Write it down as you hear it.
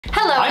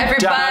Hello,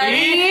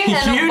 everybody,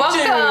 and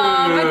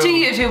welcome to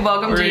YouTube.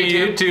 Welcome to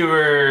YouTube.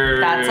 YouTubers.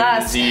 That's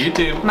us.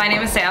 YouTube. My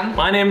name is Sam.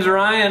 My name's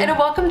Ryan. And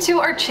welcome to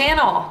our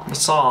channel.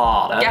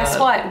 Guess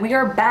what? We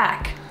are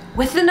back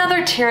with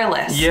another tier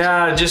list.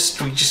 Yeah, we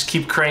just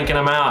keep cranking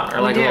them out. Or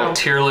like a little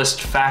tier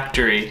list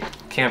factory.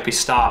 Can't be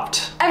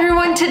stopped.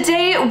 Everyone,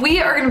 today we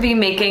are going to be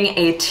making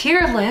a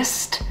tier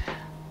list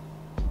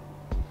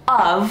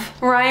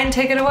of... Ryan,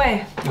 take it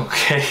away.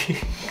 Okay.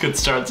 Good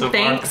start so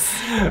Thanks.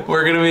 far.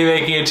 We're gonna be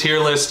making a tier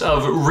list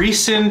of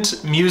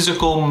recent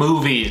musical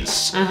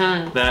movies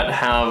that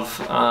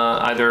have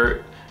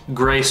either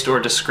graced or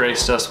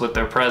disgraced us with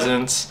their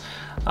presence.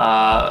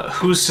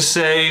 Who's to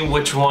say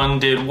which one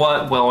did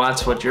what? Well,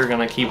 that's what you're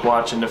gonna keep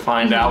watching to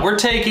find out. We're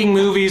taking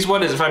movies,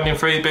 what is it? I mean,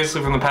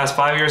 basically from the past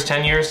 5 years,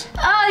 10 years?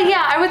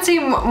 Yeah, I would say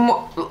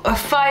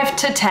 5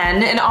 to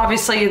 10, and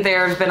obviously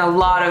there's been a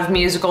lot of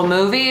musical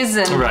movies,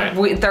 and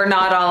they're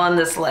not all on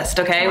this list,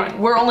 okay? Right.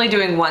 We're only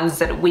doing ones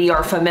that we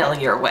are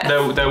familiar with.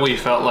 That we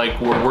felt like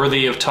were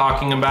worthy of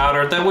talking about,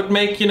 or that would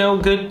make, you know,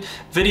 good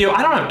video.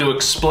 I don't have to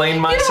explain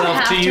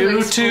myself to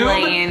you two.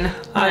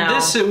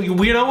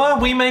 You know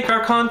what? We make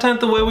our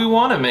content the way we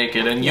want to make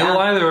it, and you'll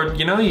either,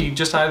 you know, you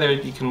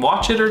can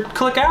watch it or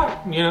click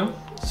out, you know.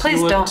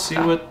 Please don't see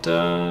what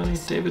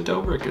David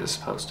Dobrik is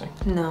posting.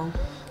 No,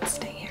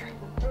 stay here.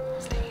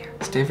 Stay here.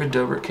 Is David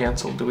Dobrik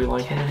canceled? Do we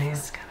like him in here?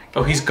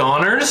 Oh, he's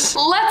goners?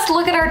 Let's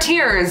look at our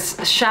tiers,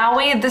 shall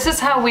we? This is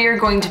how we are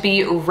going to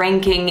be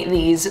ranking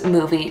these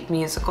movie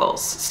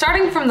musicals.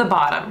 Starting from the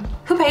bottom.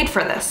 Who paid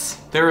for this?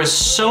 There is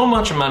so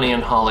much money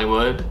in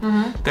Hollywood.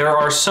 There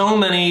are so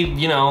many,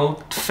 you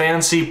know,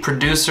 fancy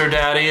producer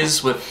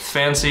daddies with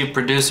fancy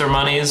producer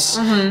monies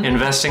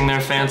investing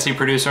their fancy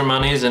producer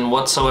monies in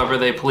whatsoever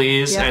they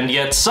please, and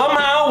yet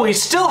somehow we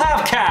still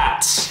have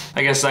cats.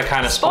 I guess that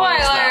kind of spoils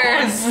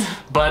that one.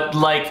 But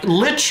like,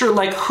 literally,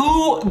 like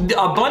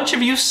a bunch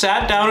of you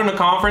sat down in a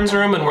conference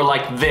room and were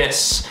like,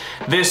 this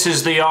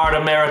is the art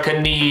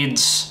America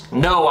needs.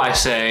 No, I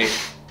say,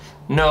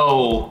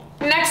 no.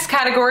 Next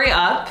category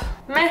up,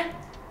 meh.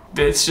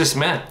 It's just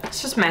meh.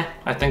 It's just meh.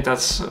 I think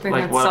that's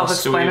like, what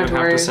else do we even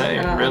have to say,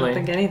 really? I don't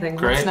think anything.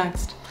 Great. What's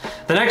next?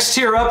 The next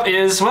tier up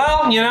is,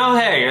 well, you know,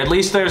 hey, at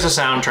least there's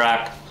a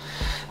soundtrack.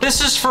 This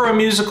is for a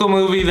musical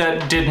movie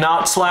that did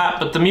not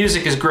slap, but the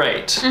music is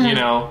great. You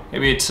know,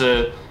 maybe it's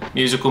a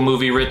musical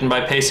movie written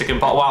by Pasek and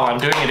Paul. Wow, I'm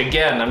doing it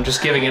again. I'm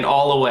just giving it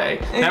all away.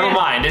 Never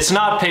mind, it's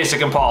not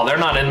Pasek and Paul. They're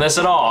not in this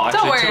at all.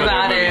 Don't Actually, worry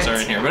about two of their movies are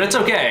in here, but it's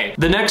okay.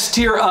 The next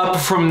tier up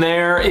from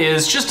there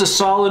is just a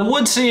solid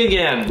would see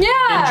again.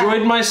 Yeah.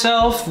 Enjoyed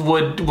myself,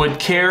 would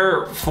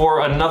care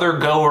for another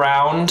go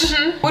round.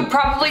 Would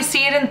probably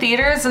see it in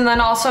theaters and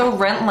then also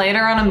rent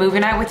later on a movie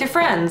night with your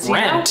friends.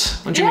 Rent?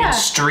 What do you mean,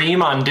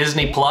 stream on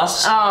Disney Plus?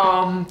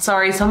 Oh,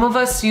 sorry, some of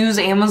us use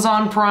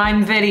Amazon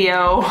Prime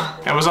Video.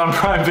 Amazon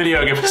Prime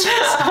Video, give us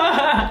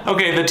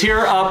Okay, the tier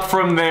up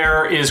from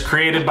there is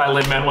created by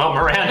Lin-Manuel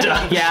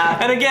Miranda. Yeah.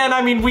 And again,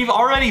 I mean, we've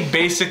already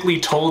basically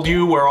told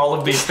you where all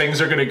of these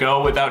things are gonna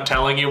go without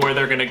telling you where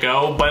they're gonna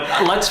go, but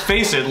let's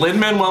face it,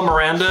 Lin-Manuel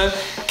Miranda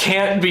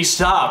can't be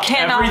stopped.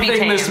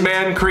 Everything this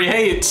man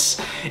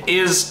creates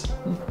is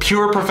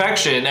pure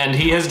perfection, and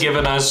he has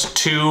given us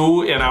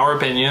two, in our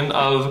opinion,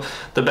 of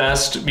the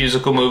best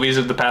musical movies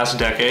of the past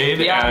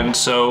decade, and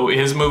so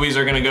his movies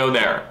are gonna go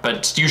there.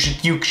 But you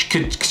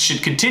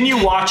should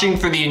continue watching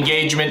for the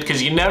engagement,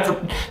 because you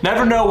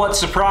never know what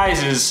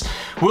surprises.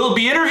 We'll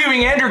be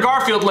interviewing Andrew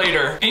Garfield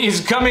later.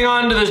 He's coming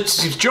on to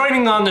he's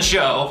joining on the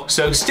show,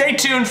 so stay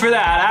tuned for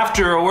that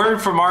after a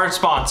word from our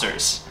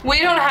sponsors. We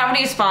don't have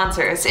any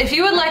sponsors. If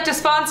you would like to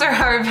sponsor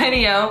our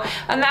video,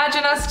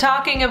 imagine us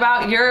talking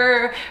about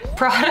your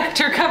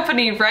product or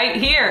company right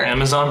here.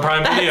 Amazon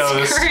Prime Video.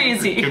 That's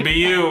crazy. Could be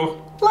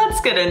you.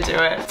 Let's get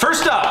into it.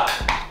 First up,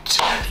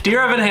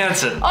 Dear Evan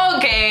Hansen.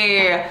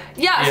 Okay,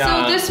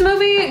 so this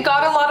movie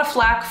got a lot of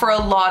flack for a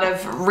lot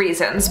of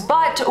reasons,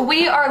 but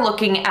we are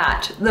looking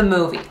at the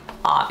movie,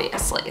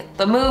 obviously.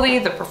 The movie,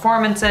 the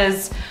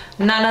performances,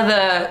 none of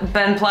the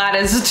Ben Platt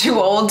is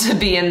too old to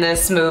be in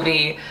this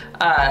movie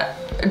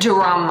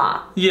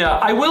drama. Yeah,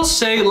 I will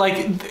say,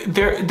 like,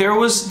 there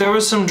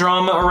was some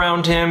drama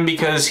around him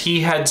because he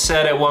had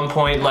said at one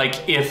point,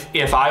 like,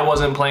 if I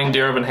wasn't playing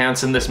Dear Evan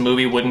Hansen, this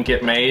movie wouldn't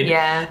get made.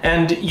 Yeah.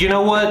 And you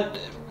know what?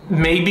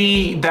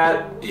 Maybe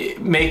that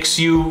makes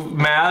you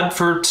mad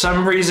for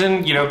some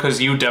reason, you know, because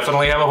you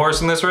definitely have a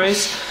horse in this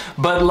race.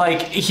 But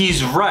like,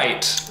 he's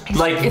right.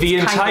 Like, the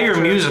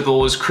entire musical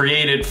was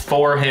created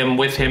for him,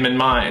 with him in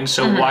mind.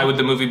 So why would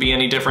the movie be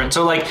any different?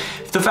 So like,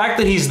 the fact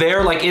that he's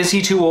there, like, is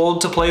he too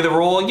old to play the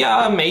role?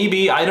 Yeah,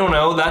 maybe. I don't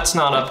know. That's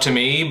not up to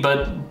me.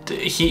 But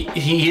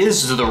he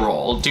is the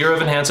role. Dear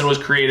Evan Hansen was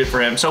created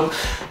for him. So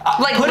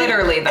like,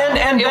 literally though.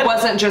 And it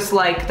wasn't just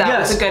like that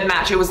was a good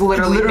match. It was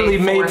literally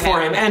made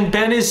for him. And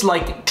Ben is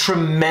like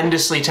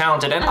tremendously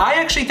talented. And I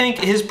actually think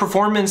his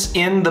performance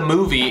in the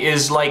movie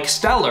is like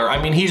stellar.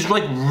 I mean, he's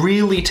like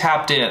really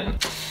tapped in.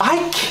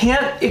 I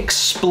can't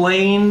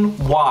explain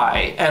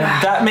why, and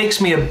that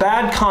makes me a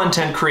bad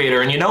content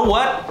creator. And you know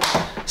what?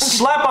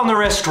 Slap on the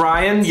wrist,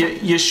 Ryan.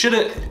 You should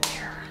have.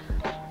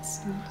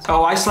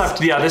 Oh, I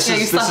slapped. Yeah, this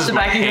is the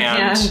my back of your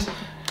hand.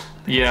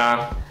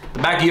 Yeah, the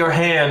back of your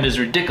hand is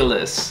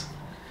ridiculous.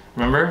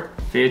 Remember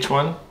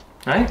VH1?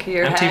 Right?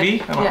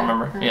 MTV? I don't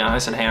remember. Yeah, I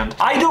said hand.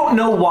 I don't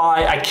know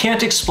why. I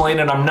can't explain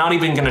it. I'm not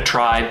even gonna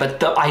try. But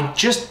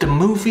the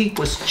movie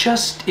was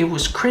just, it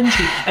was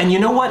cringy. And you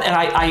know what? And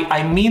I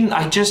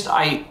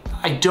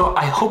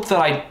hope that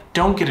I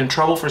don't get in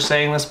trouble for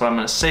saying this, but I'm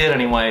gonna say it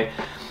anyway.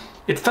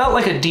 It felt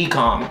like a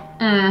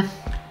DCOM.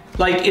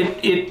 Like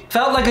it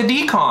felt like a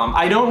DCOM.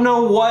 I don't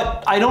know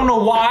why, I don't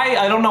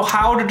know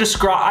how to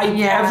describe.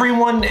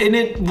 Everyone in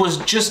it was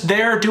just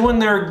there doing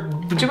their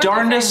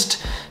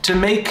darndest to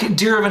make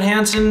Dear Evan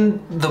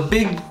Hansen the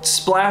big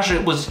splash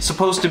it was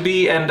supposed to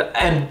be,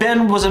 and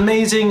Ben was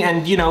amazing,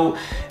 and you know,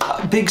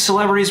 big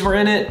celebrities were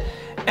in it,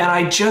 and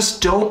I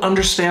just don't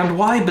understand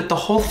why, but the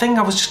whole thing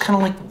I was just kind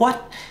of like,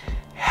 what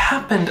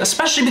happened?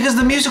 Especially because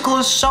the musical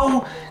is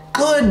so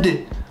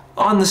good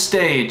on the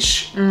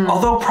stage.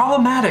 Although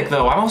problematic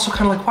though. I'm also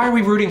kind of like, why are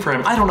we rooting for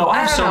him? I don't know.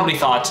 I have so many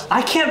thoughts.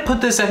 I can't put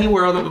this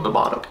anywhere other than the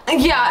bottom.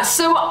 Yeah,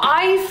 so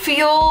I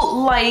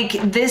feel like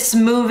this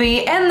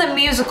movie and the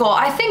musical,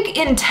 I think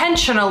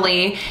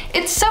intentionally,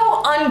 it's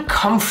so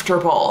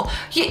uncomfortable.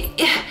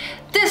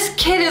 This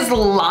kid is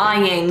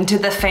lying to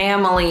the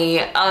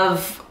family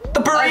of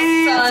the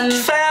bereaved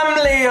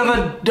family of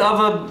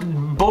a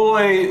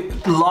boy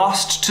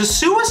lost to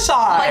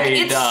suicide. Like,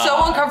 it's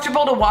so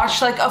uncomfortable to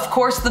watch. Like, of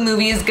course the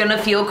movie is gonna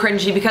feel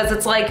cringy because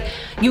it's like,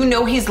 you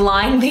know, he's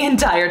lying the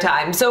entire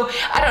time. So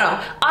I don't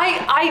know,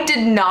 I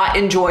did not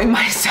enjoy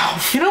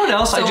myself. You know what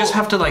else? I just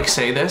have to like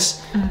say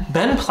this.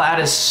 Ben Platt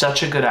is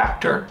such a good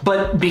actor,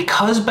 but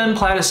because Ben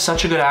Platt is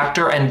such a good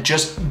actor and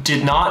just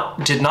did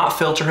not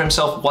filter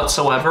himself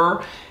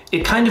whatsoever,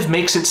 it kind of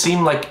makes it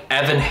seem like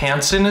Evan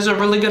Hansen is a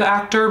really good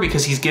actor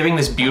because he's giving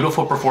this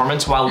beautiful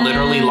performance while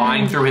literally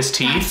lying through his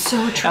teeth. That's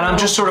so true. And I'm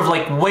just sort of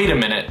like, wait a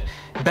minute.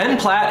 Ben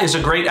Platt is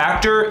a great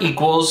actor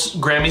equals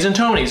Grammys and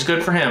Tonys.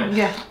 Good for him.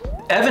 Yeah.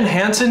 Evan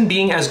Hansen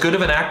being as good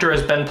of an actor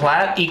as Ben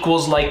Platt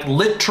equals like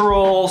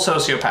literal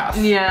sociopath.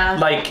 Yeah.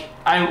 Like,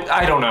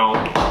 I don't know.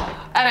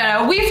 I don't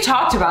know. We've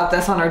talked about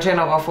this on our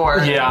channel before.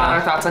 Yeah. About our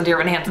thoughts on Dear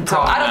Evan Hansen. So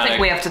I don't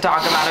think we have to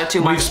talk about it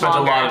too much. We've spent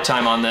a lot of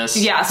time on this.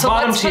 Yeah. So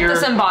let's put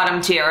this in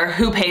bottom tier.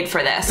 Who paid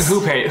for this?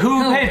 Who paid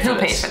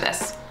for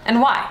this?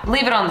 And why?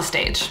 Leave it on the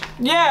stage.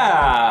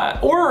 Yeah.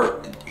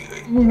 Or.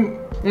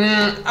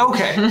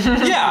 Okay.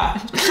 Yeah.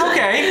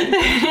 Okay.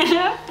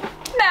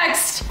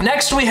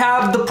 Next we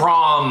have The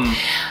Prom.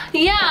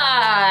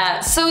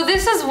 Yeah, so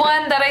this is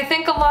one that I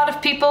think a lot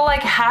of people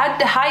like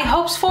had high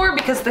hopes for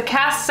because the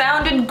cast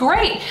sounded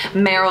great.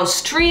 Meryl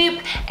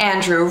Streep,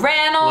 Andrew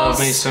Rannells, love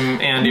me some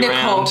Andy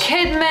Nicole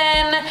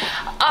Kidman,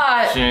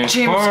 James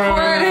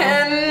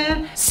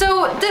Corden.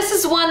 So this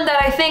is one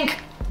that I think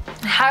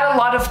had a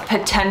lot of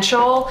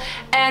potential,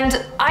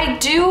 and I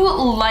do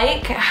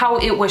like how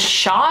it was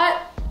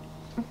shot,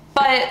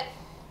 but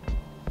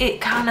it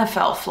kind of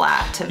fell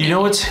flat to me. You know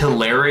what's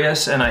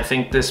hilarious, and I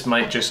think this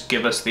might just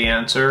give us the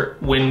answer?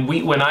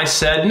 When I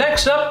said,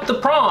 next up,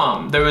 The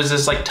Prom, there was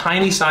this like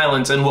tiny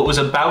silence, and what was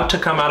about to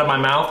come out of my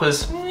mouth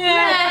was,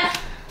 meh.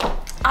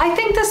 I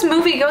think this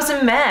movie goes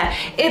in meh.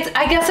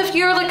 I guess if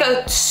you're like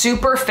a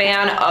super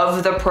fan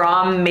of The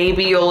Prom,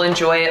 maybe you'll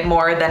enjoy it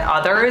more than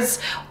others,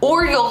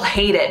 or you'll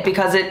hate it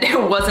because it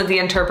wasn't the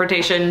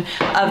interpretation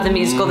of the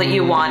musical that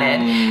you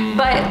wanted.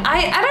 But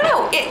I don't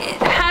know,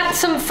 it had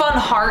some fun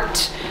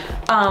heart,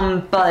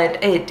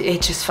 but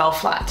it just fell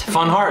flat.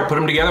 Fun heart, put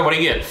them together, what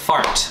do you get?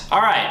 Fart.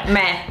 All right.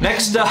 Meh.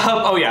 Next up,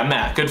 oh yeah,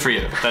 meh, good for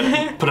you.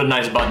 Put a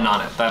nice button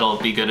on it. That'll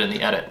be good in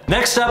the edit.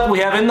 Next up, we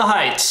have In the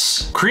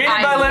Heights,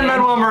 created by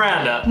Lin-Manuel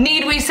Miranda.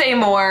 Need we say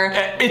more?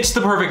 It's the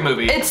perfect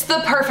movie. It's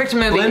the perfect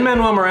movie.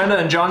 Lin-Manuel Miranda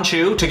and John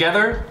Chu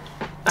together.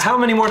 How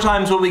many more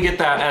times will we get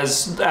that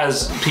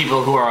as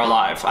people who are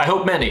alive? I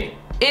hope many.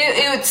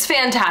 It's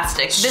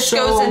fantastic. This so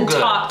goes in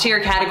good. top tier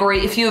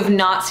category. If you have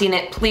not seen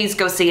it, please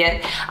go see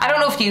it. I don't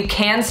know if you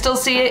can still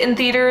see it in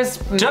theaters.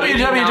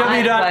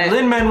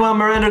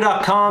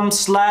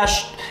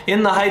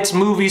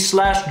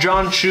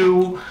 www.linmanuelmiranda.com/intheheightsmovie/John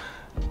Chu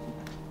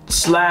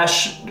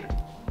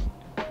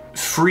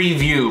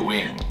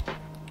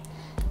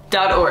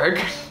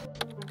 /freeviewing.org.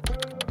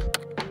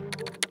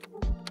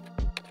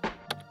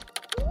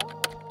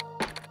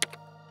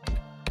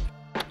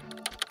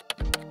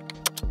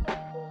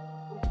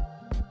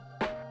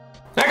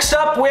 Next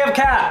up, we have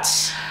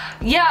Cats.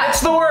 Yeah.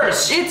 It's the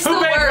worst. It's Who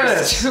the paid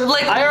worst. for this?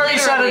 Like, I already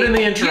said it in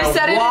the intro. You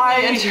said it Why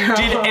in the intro.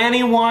 did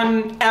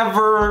anyone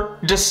ever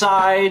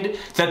decide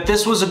that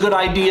this was a good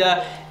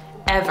idea?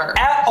 Ever.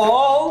 At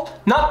all?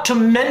 Not to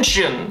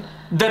mention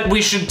that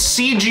we should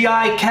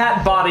CGI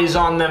cat bodies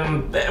on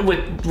them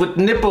with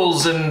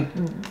nipples and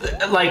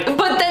like.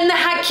 But then they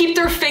had to keep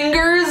their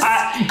fingers,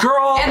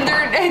 girl, and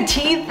their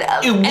teeth.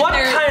 What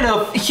kind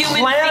of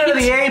human Planet of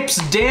feet? the Apes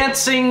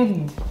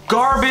dancing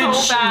garbage?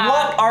 So bad.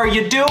 What are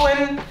you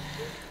doing?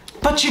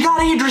 But you got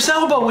Idris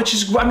Elba, which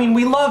is, I mean,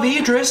 we love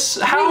Idris.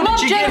 How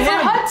did you get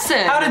him?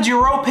 Hudson. How did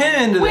you rope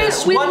him into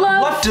this?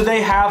 What do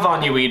they have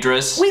on you,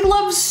 Idris? We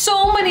love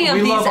so many of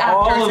these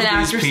actors and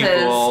actresses.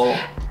 People.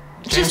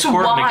 Just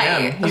Corden why?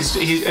 Again.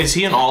 Is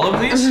he in all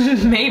of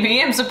these?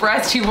 Maybe. I'm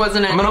surprised he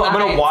wasn't in I'm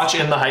gonna watch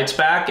In the Heights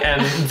back,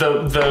 and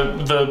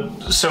the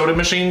soda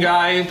machine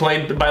guy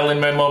played by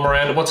Lin-Manuel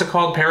Miranda. What's it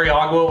called?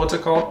 Periagua? What's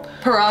it called?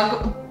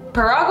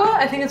 Paragua?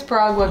 I think it's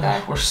Paragua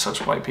guy. We're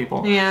such white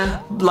people.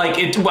 Yeah. Like,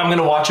 I'm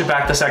gonna watch it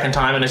back the second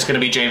time, and it's gonna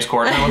be James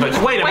Corden. I'm like,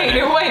 wait a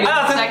minute. Wait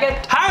a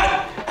second.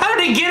 How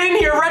did he get in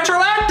here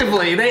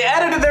retroactively? They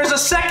edited, there's a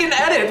second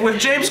edit with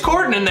James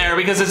Corden in there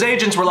because his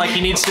agents were like, he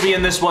needs to be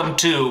in this one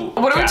too.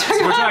 What are we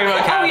talking about? We're talking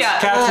about Cats. Oh, yeah.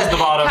 Cats is the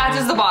bottom. Cats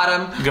is the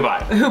bottom.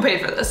 Goodbye. Who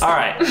paid for this? All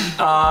right.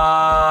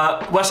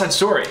 West Side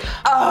Story.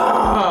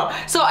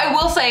 So I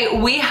will say,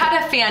 we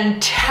had a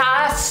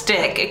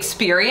fantastic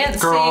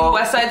experience seeing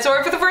West Side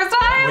Story for the first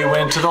time. We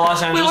went to the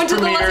Los Angeles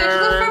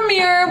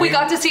premiere. We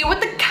got to see it with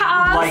the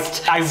cast. Like,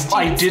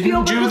 I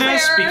didn't do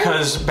this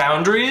because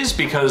boundaries,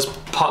 because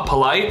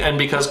polite, and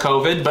because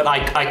COVID, but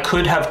I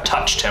could have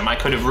touched him. I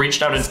could have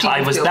reached out and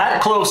I was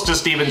that close to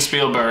Steven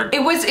Spielberg.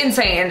 It was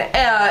insane.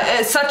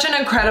 It's such an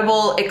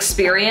incredible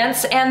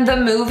experience, and the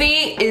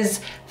movie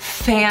is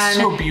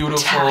fantastic. So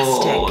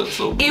beautiful. It's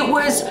so beautiful. It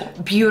was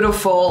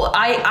beautiful.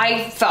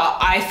 I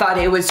thought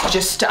it was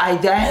just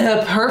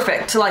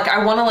perfect. Like,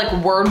 I want to like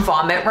word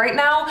vomit right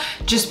now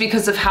just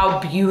because of how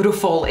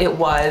beautiful it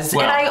was.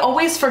 Well, and I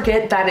always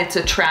forget that it's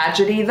a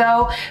tragedy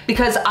though,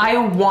 because I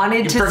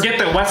wanted to forget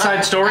that West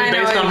Side Story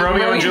based on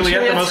Romeo and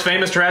Juliet, the most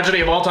famous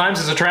tragedy of all times,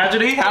 is a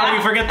tragedy? How do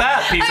you forget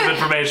that piece of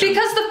information?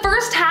 Because the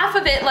first half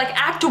of it, like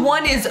Act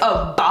 1 is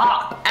a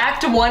bop.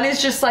 Act 1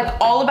 is just like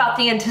all about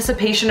the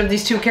anticipation of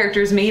these two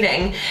characters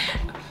meeting.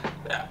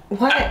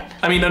 What?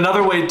 I mean,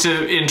 another way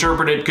to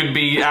interpret it could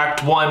be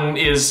Act 1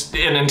 is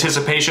an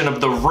anticipation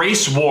of the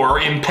race war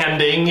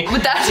impending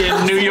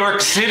in New York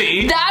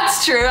City.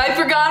 That's true. I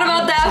forgot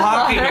about that.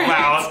 Talking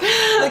about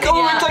like,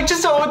 it's like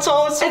just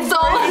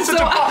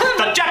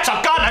the Jets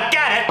are gonna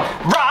get it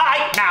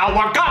right now.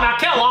 We're gonna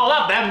kill all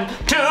of them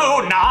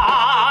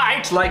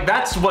tonight. Like,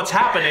 that's what's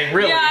happening,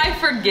 really. Yeah, I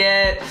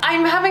forget.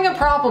 I'm having a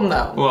problem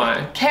though.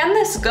 Why? Can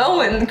this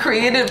go and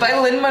created by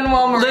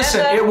Lin-Manuel Miranda?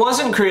 Listen, it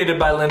wasn't created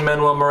by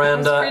Lin-Manuel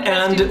Miranda,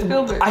 and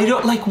I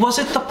don't like. Was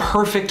it the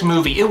perfect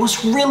movie? It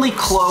was really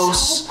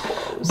close. So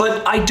close.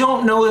 But I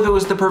don't know if it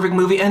was the perfect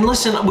movie. And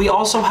listen, we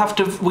also have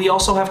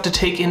to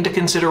take into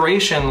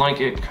consideration, like,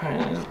 it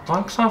kind of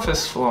box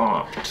office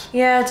flopped.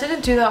 Yeah, it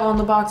didn't do that well in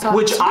the box office.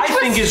 Which I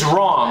think is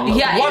wrong.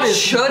 Yeah, it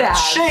should have.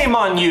 Shame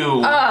on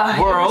you,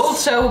 world. It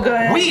was so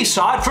good. We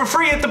saw it for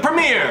free at the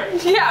premiere.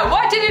 Yeah,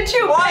 why didn't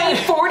you pay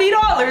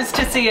 $40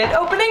 to see it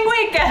opening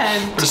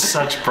weekend? We're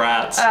such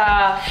brats.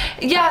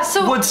 Yeah,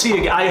 so would see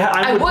again.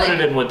 I would put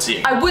it in would see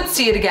again. I would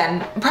see it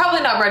again.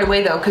 Probably not right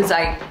away though, because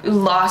I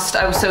was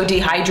so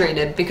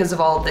dehydrated because of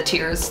all of the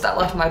tears that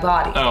left my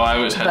body. Oh, I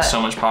always had so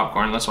much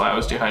popcorn. That's why I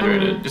was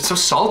dehydrated. It's so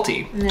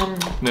salty.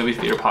 Movie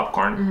theater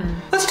popcorn.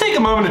 Let's take a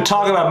moment to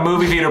talk about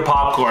movie theater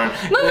popcorn.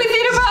 Movie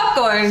theater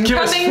popcorn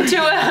coming to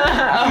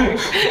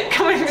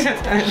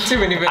too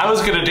many videos. I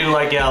was gonna do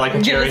like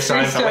Jerry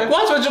Seinfeld. Like,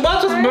 what's with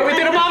movie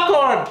theater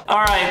popcorn?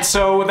 All right,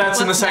 so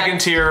that's in the second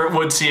tier.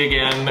 Would see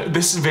again.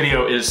 This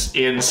video is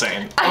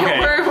insane.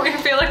 Okay. We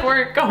feel like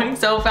we're going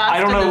so fast.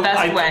 I don't know. In the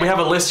best way. We have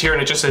a list here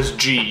and it just says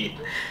G.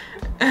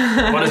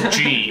 What is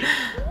G?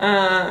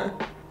 The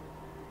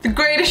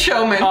Greatest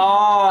Showman.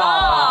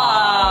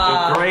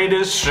 The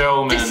Greatest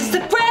Showman. This is the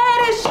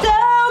Greatest Showman.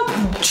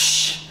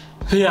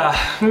 Yeah.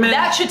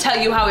 That should tell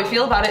you how we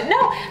feel about it.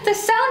 No, the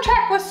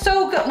soundtrack was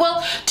so good.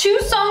 Well, 2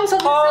 songs on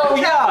the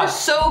soundtrack were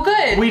so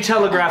good. We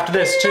telegraphed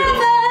this too.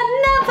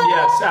 Never.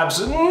 Yes,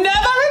 absolutely.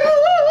 Never.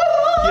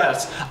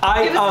 Yes.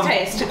 Give us a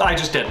taste. I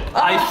just did.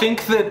 I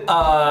think that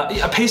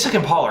Pasek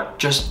and Paul are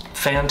just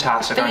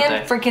fantastic, aren't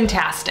they?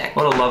 Fan-freaking-tastic.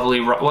 What a lovely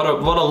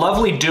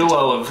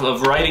duo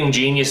of writing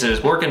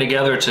geniuses working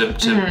together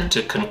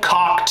to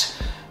concoct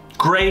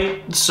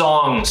great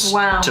songs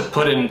to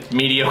put in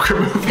mediocre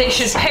movies. They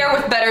should pair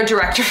with better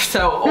directors,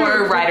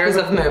 or writers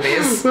of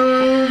movies.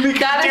 That is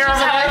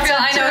just how I feel.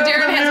 I know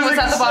Darren Hanson was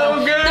at the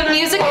bottom. The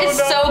music is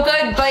so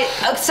good, but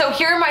so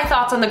here are my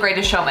thoughts on The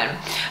Greatest Showman.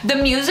 The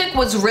music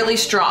was really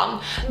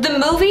strong. The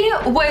movie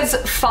was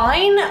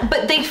fine,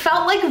 but they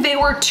felt like they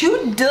were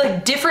two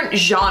different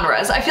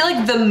genres. I feel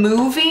like the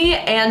movie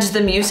and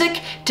the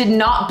music did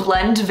not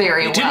blend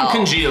very well. It didn't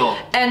congeal.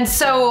 And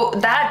so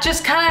that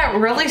just kind of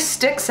really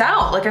sticks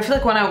out. Like, I feel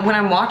like when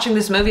I'm watching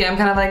this movie, I'm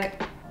kind of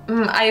like,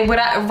 I would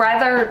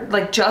rather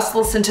like just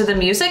listen to the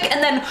music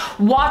and then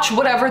watch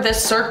whatever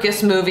this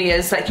circus movie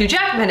is that Hugh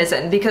Jackman is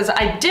in, because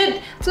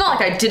it's not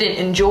like I didn't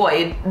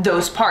enjoy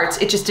those parts,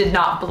 it just did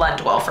not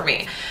blend well for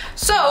me.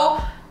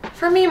 So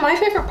for me, my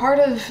favorite part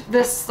of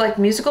this like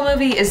musical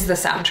movie is the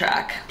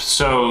soundtrack.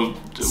 So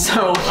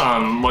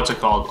what's it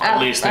called? At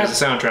least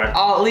there's a soundtrack.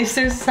 At least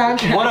there's a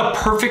soundtrack. What a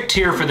perfect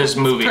tier for this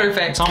movie.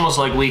 Perfect. It's almost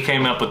like we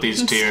came up with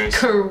these tiers. It's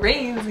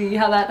crazy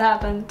how that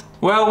happened.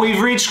 Well, we've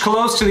reached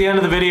close to the end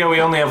of the video.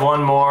 We only have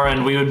one more,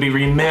 and we would be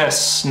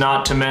remiss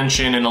not to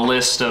mention in a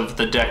list of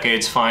the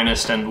decade's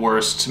finest and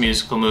worst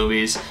musical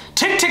movies,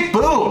 Tick, Tick,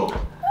 Boom!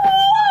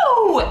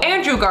 Ooh,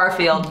 Andrew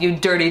Garfield, you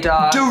dirty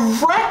dog.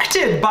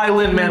 Directed by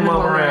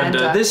Lin-Manuel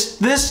Miranda.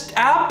 This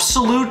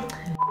absolute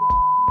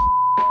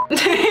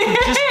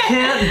just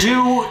can't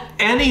do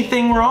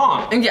anything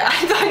wrong. Yeah,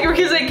 I thought you were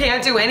gonna say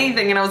can't do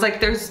anything, and I was like,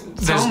 there's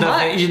so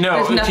nothing, much. you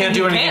know, you can't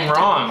do anything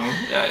wrong.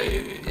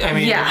 I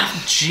mean, yeah.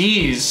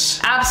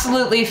 Jeez.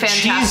 Absolutely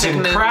fantastic Cheese and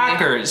movie.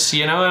 crackers,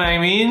 you know what I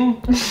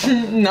mean?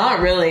 Not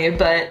really,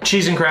 but...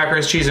 Cheese and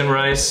crackers, cheese and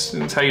rice.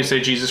 That's how you say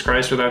Jesus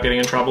Christ without getting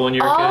in trouble when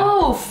you're a kid.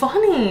 Oh,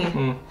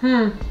 funny.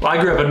 Well, I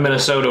grew up in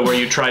Minnesota where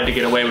you tried to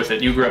get away with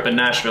it. You grew up in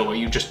Nashville where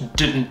you just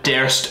didn't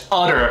dare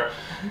utter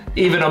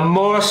even a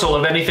morsel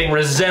of anything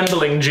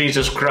resembling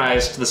Jesus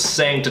Christ, the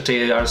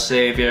sanctity, our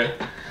Savior.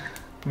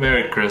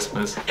 Merry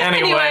Christmas.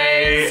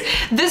 Anyways,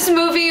 this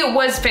movie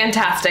was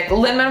fantastic.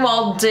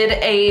 Lin-Manuel did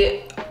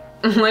a...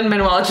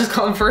 Lin-Manuel, I just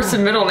call him first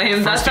and middle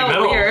names. That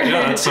felt weird.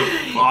 Yeah, that's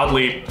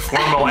oddly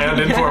formal and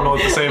informal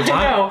at the same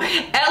time.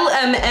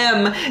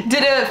 LMM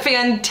did a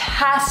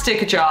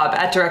fantastic job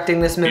at directing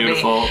this movie.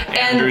 Beautiful.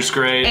 Andrew's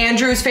great.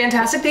 Andrew's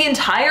fantastic. The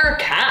entire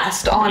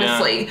cast,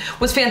 honestly,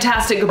 was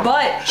fantastic.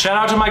 But shout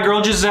out to my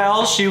girl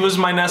Giselle. She was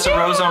my Nessa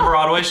Rose on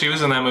Broadway. She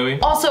was in that movie.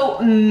 Also,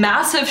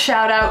 massive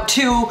shout out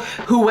to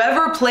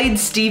whoever played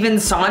Stephen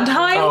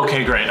Sondheim.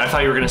 Okay, great. I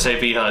thought you were gonna say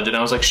V-HUD, and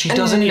I was like, she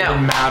doesn't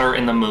even matter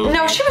in the movie.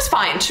 No, she was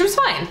fine. She was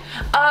fine.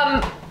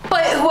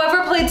 But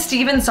whoever played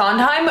Stephen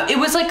Sondheim, it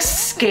was like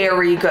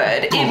scary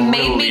good. Brilliant. It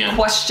made me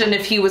question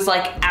if he was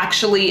like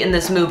actually in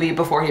this movie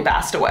before he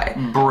passed away.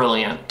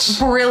 Brilliant.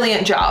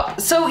 Brilliant job.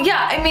 So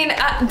yeah, I mean,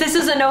 this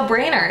is a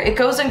no-brainer. It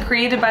goes and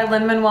created by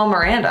Lin-Manuel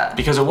Miranda.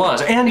 Because it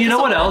was. And you know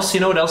what else? You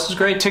know what else is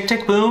great? Tick,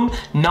 Tick, Boom.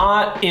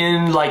 Not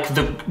in like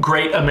the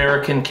great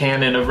American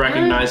canon of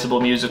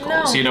recognizable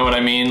musicals. No. You know what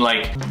I mean?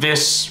 Like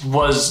this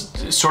was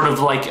sort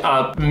of like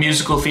a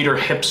musical theater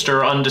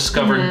hipster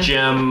undiscovered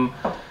gem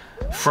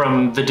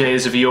from the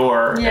days of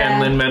yore,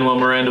 and Lin-Manuel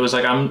Miranda was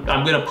like, I'm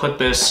gonna put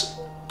this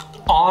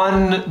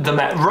on the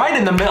map, right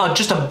in the middle,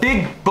 just a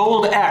big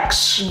bold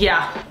X.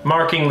 Yeah.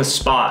 Marking the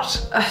spot.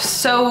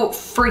 So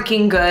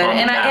freaking good,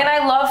 and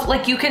I love,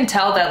 like, you can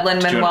tell that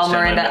Lin-Manuel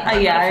Miranda.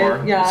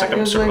 It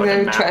was like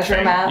a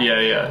treasure map.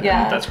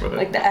 Yeah. That's where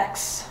like the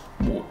X.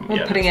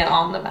 We're putting it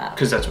on the map.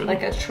 Because that's where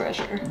like a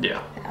treasure.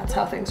 Yeah. That's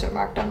how things are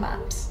marked on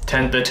maps.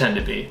 They tend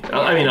to be.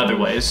 I mean, other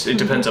ways. It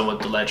depends on what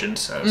the legend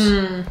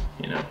says.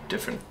 You know,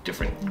 different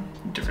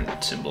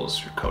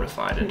symbols are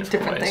codified in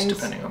different ways things.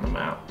 Depending on the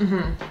map.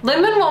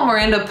 Lin-Manuel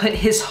Miranda put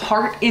his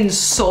heart and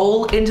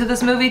soul into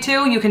this movie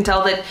too. You can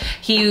tell that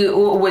he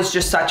was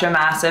just such a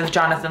massive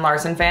Jonathan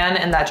Larson fan,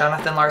 and that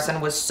Jonathan Larson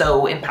was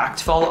so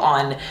impactful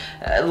on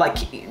like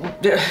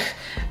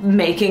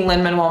making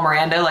Lin-Manuel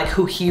Miranda like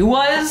who he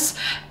was.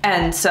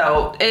 And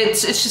so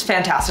it's just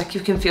fantastic.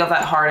 You can feel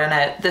that heart in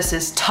it. This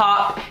is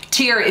top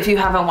tier. If you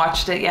haven't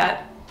watched it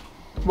yet,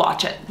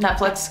 watch it.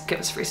 Netflix, give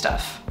us free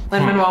stuff.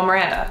 Lin-Manuel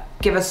Miranda,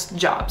 give us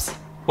jobs.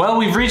 Well,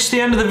 we've reached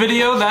the end of the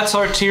video. That's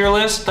our tier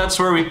list. That's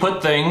where we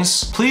put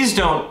things. Please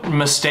don't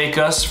mistake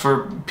us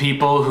for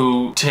people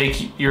who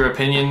take your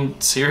opinion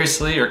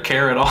seriously or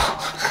care at all.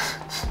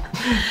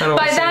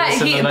 By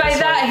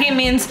that he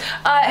means,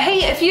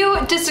 hey, if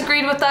you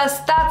disagreed with us,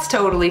 that's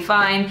totally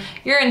fine.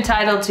 You're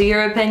entitled to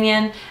your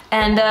opinion,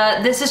 and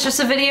this is just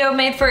a video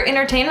made for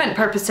entertainment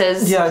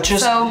purposes. Yeah,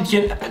 just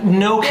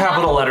no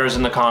capital letters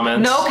in the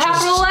comments. No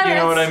capital letters. You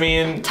know what I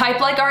mean? Type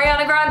like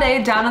Ariana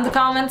Grande down in the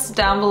comments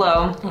down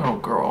below. Oh,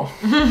 girl.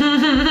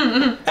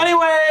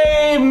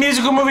 Anyway,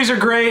 musical movies are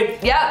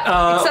great.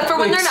 Yeah, except for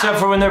when they're not. Except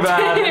for when they're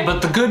bad.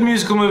 But the good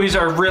musical movies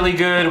are really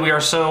good. We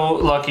are so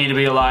lucky to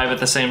be alive at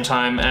the same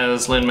time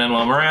as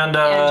Lin-Manuel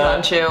Miranda.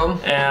 And John Chu.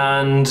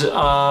 And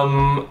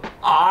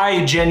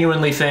I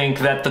genuinely think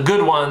that the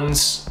good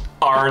ones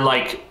are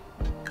like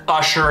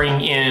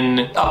ushering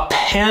in a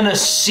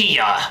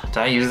panacea. Did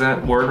I use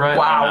that word right?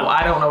 Wow,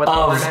 I don't know what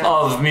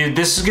the word is.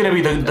 This is gonna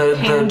be no,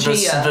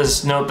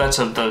 that's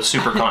of the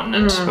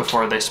supercontinent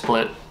before they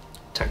split.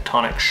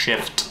 Tectonic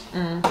shift.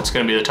 That's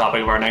gonna be the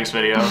topic of our next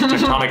video.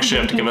 Tectonic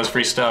shift, give us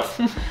free stuff.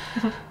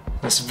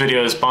 This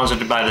video is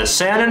sponsored by the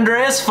San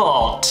Andreas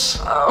Fault.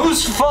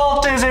 Whose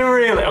fault is it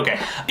really? Okay,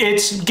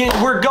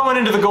 we're going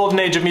into the golden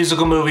age of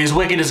musical movies.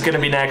 Wicked is gonna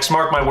be next,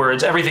 mark my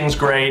words. Everything's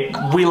great.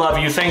 We love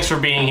you, thanks for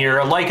being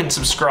here. Like and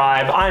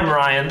subscribe. I'm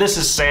Ryan, this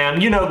is Sam.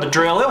 You know the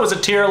drill, it was a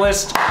tier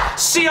list.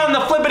 See you on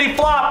the flippity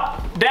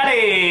flop,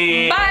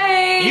 daddy. Bye.